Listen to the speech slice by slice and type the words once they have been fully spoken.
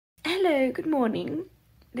Hello, good morning.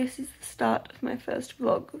 This is the start of my first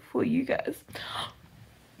vlog for you guys.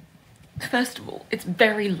 First of all, it's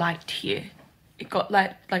very light here. It got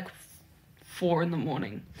light like 4 in the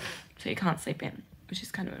morning, so you can't sleep in, which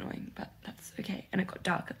is kind of annoying, but that's okay. And it got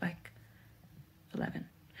dark at like 11.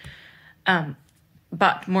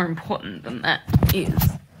 But more important than that is,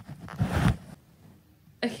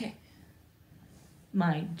 okay,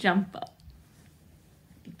 my jumper,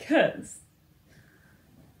 because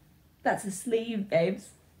that's a sleeve, babes.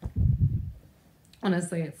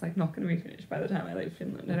 Honestly, it's like not going to be finished by the time I leave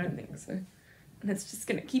Finland, I don't think so. And it's just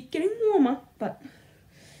going to keep getting warmer, but...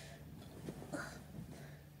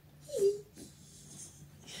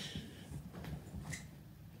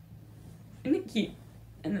 Isn't it cute?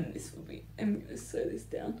 And then this will be... I'm going to sew this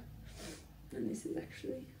down. And this is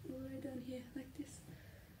actually all the way down here, like this.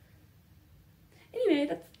 Anyway,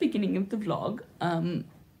 that's the beginning of the vlog. I'm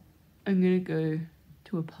going to go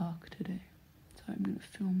to a park today, so I'm going to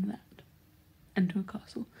film that, and to a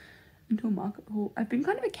castle, and to a market hall. I've been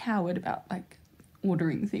kind of a coward about like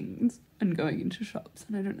ordering things and going into shops,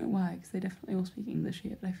 and I don't know why, because they definitely all speak English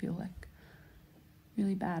here, but I feel like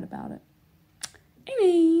really bad about it.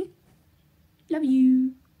 Anyway, love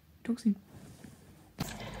you. Talk soon.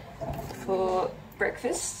 For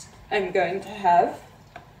breakfast, I'm going to have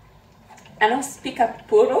anos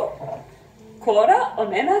puro, cora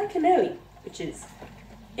omena canelli, which is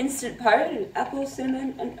instant porridge with apple,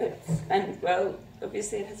 cinnamon, and oats. And, well,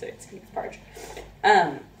 obviously it has oats because it's porridge.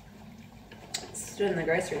 Stood in the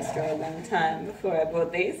grocery store a long time before I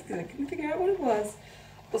bought these because I couldn't figure out what it was.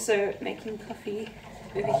 Also making coffee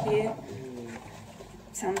over here.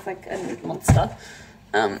 Sounds like a monster.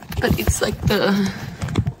 But it's like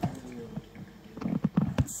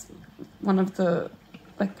it's one of the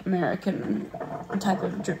like American type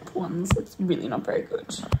of drip ones. It's really not very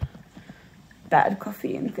good. Bad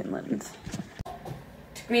coffee in Finland.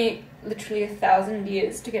 Took me literally 1,000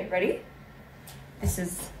 years to get ready. This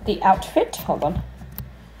is the outfit. Hold on.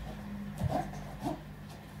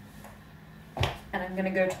 And I'm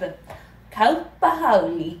gonna go to the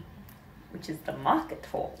Kauppahalli, which is the market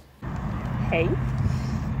hall. Hey.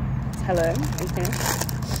 Hello, I'm finished.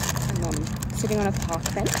 I'm sitting on a park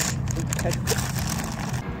bench in Turku.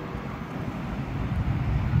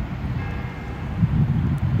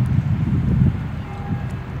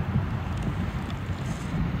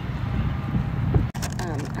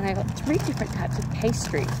 And I got 3 different types of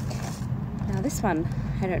pastry. Now this one,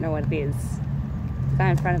 I don't know what it is. The guy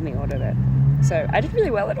in front of me ordered it. So I did really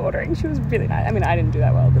well at ordering. She was really nice. I mean, I didn't do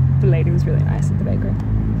that well, but the lady was really nice at the bakery.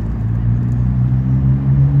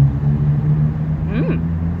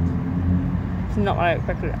 It's not what I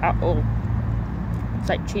expected at all. It's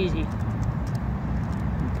like cheesy.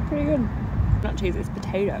 It's pretty good. Not cheesy, it's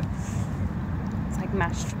potato. It's like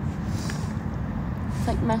mashed. It's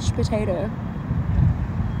like mashed potato.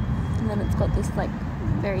 And then it's got this like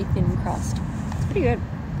very thin crust. It's pretty good.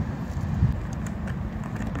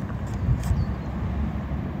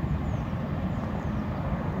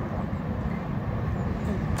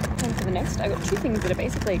 And for the next, I got 2 things that are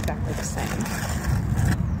basically exactly the same.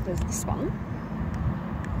 There's this one.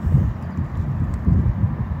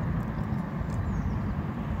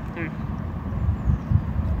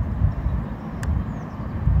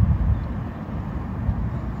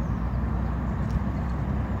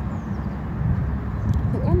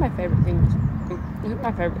 My favourite things. I think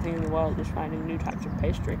my favourite thing in the world is finding new types of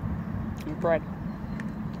pastry and bread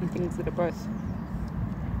and things that are both.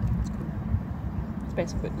 It's good. It's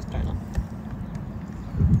basically just donut.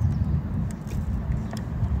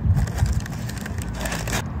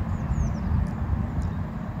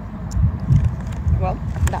 Well,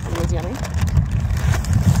 that one was yummy.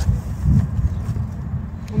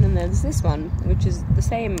 And then there's this one, which is the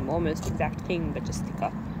same almost exact thing but just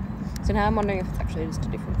thicker. So now I'm wondering if it's actually just a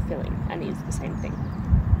different filling and is the same thing.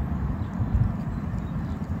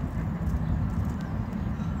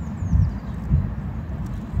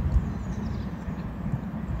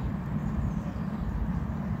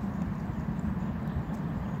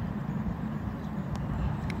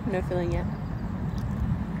 No filling yet.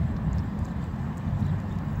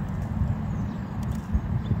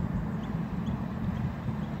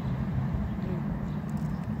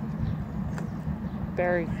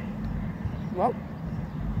 Berry. Well,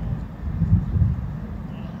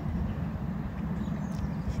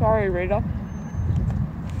 sorry, Rita.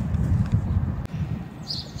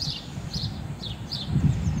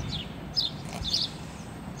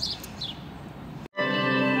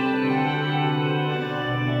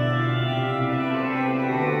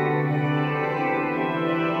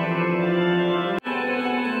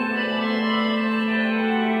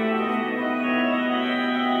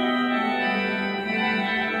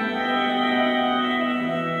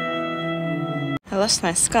 lost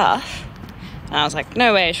my scarf. And I was like,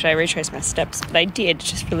 no way should I retrace my steps, but I did,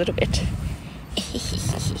 just for a little bit.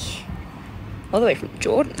 All the way from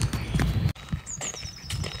Jordan.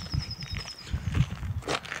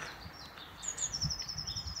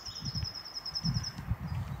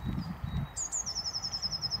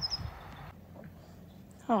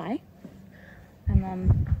 Hi.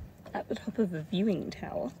 I'm at the top of a viewing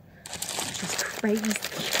tower, which is crazy.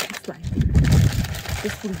 It's like,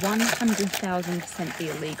 this would 100,000% be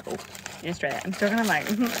illegal in Australia. I'm still kind of like,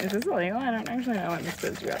 is this illegal? I don't actually know what I'm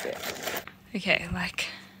supposed to do up here. Okay, like,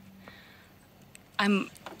 I'm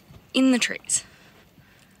in the trees.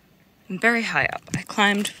 I'm very high up. I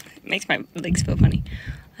climbed, it makes my legs feel funny.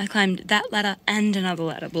 I climbed that ladder and another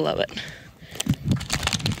ladder below it.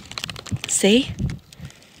 See?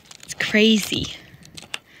 It's crazy.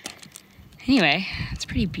 Anyway, it's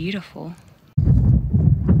pretty beautiful.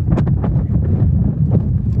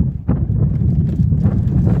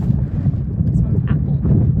 This one's apple.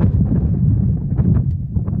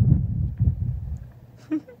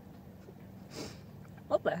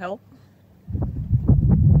 What the hell?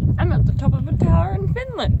 I'm at the top of a tower in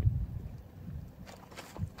Finland.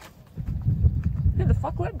 Who the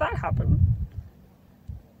fuck let that happen?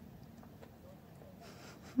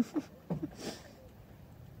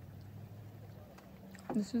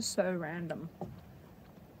 This is so random.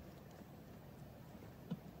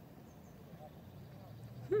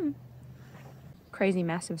 Crazy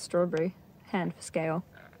massive strawberry. Hand for scale.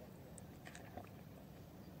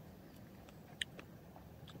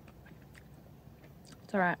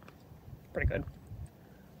 It's alright. Pretty good.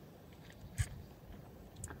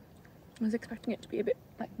 I was expecting it to be a bit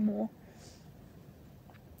like more,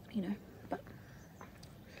 you know, but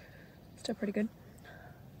still pretty good.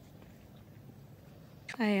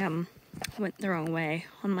 I went the wrong way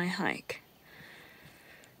on my hike,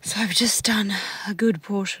 so I've just done a good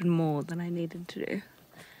portion more than I needed to do,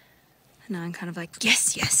 and now I'm kind of like,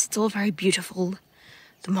 yes, it's all very beautiful,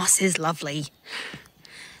 the moss is lovely,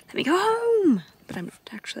 let me go home. But I'm not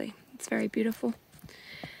actually. It's very beautiful.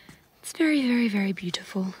 It's very, very, very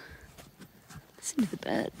beautiful. Listen to the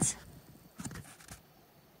birds.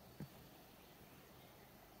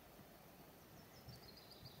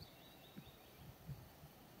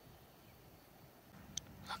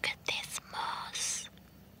 Look at this moss.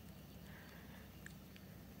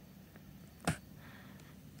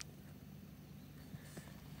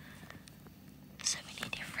 So many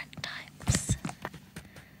different types.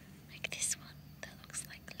 Like this one that looks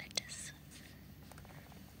like lettuce.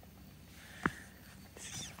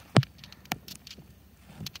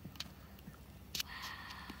 Wow.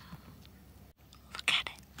 Look at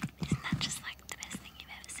it. Isn't that just like the best thing you've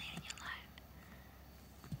ever seen in your life?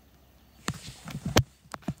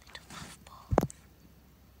 Little puffballs.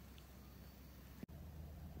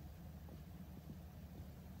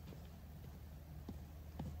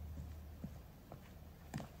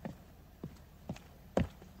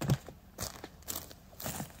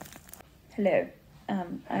 Hello,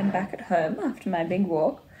 I'm back at home after my big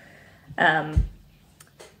walk. I'm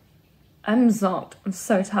zonked, I'm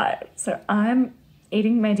so tired. So I'm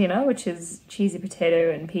eating my dinner, which is cheesy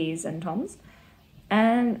potato and peas and Tom's.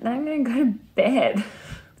 And then I'm gonna go to bed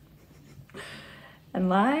and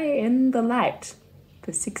lie in the light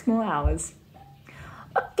for 6 more hours.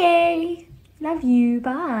 Okay, love you,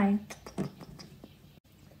 bye.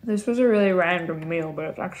 This was a really random meal, but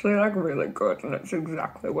it's actually like really good and it's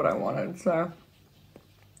exactly what I wanted, so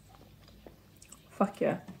fuck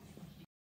yeah.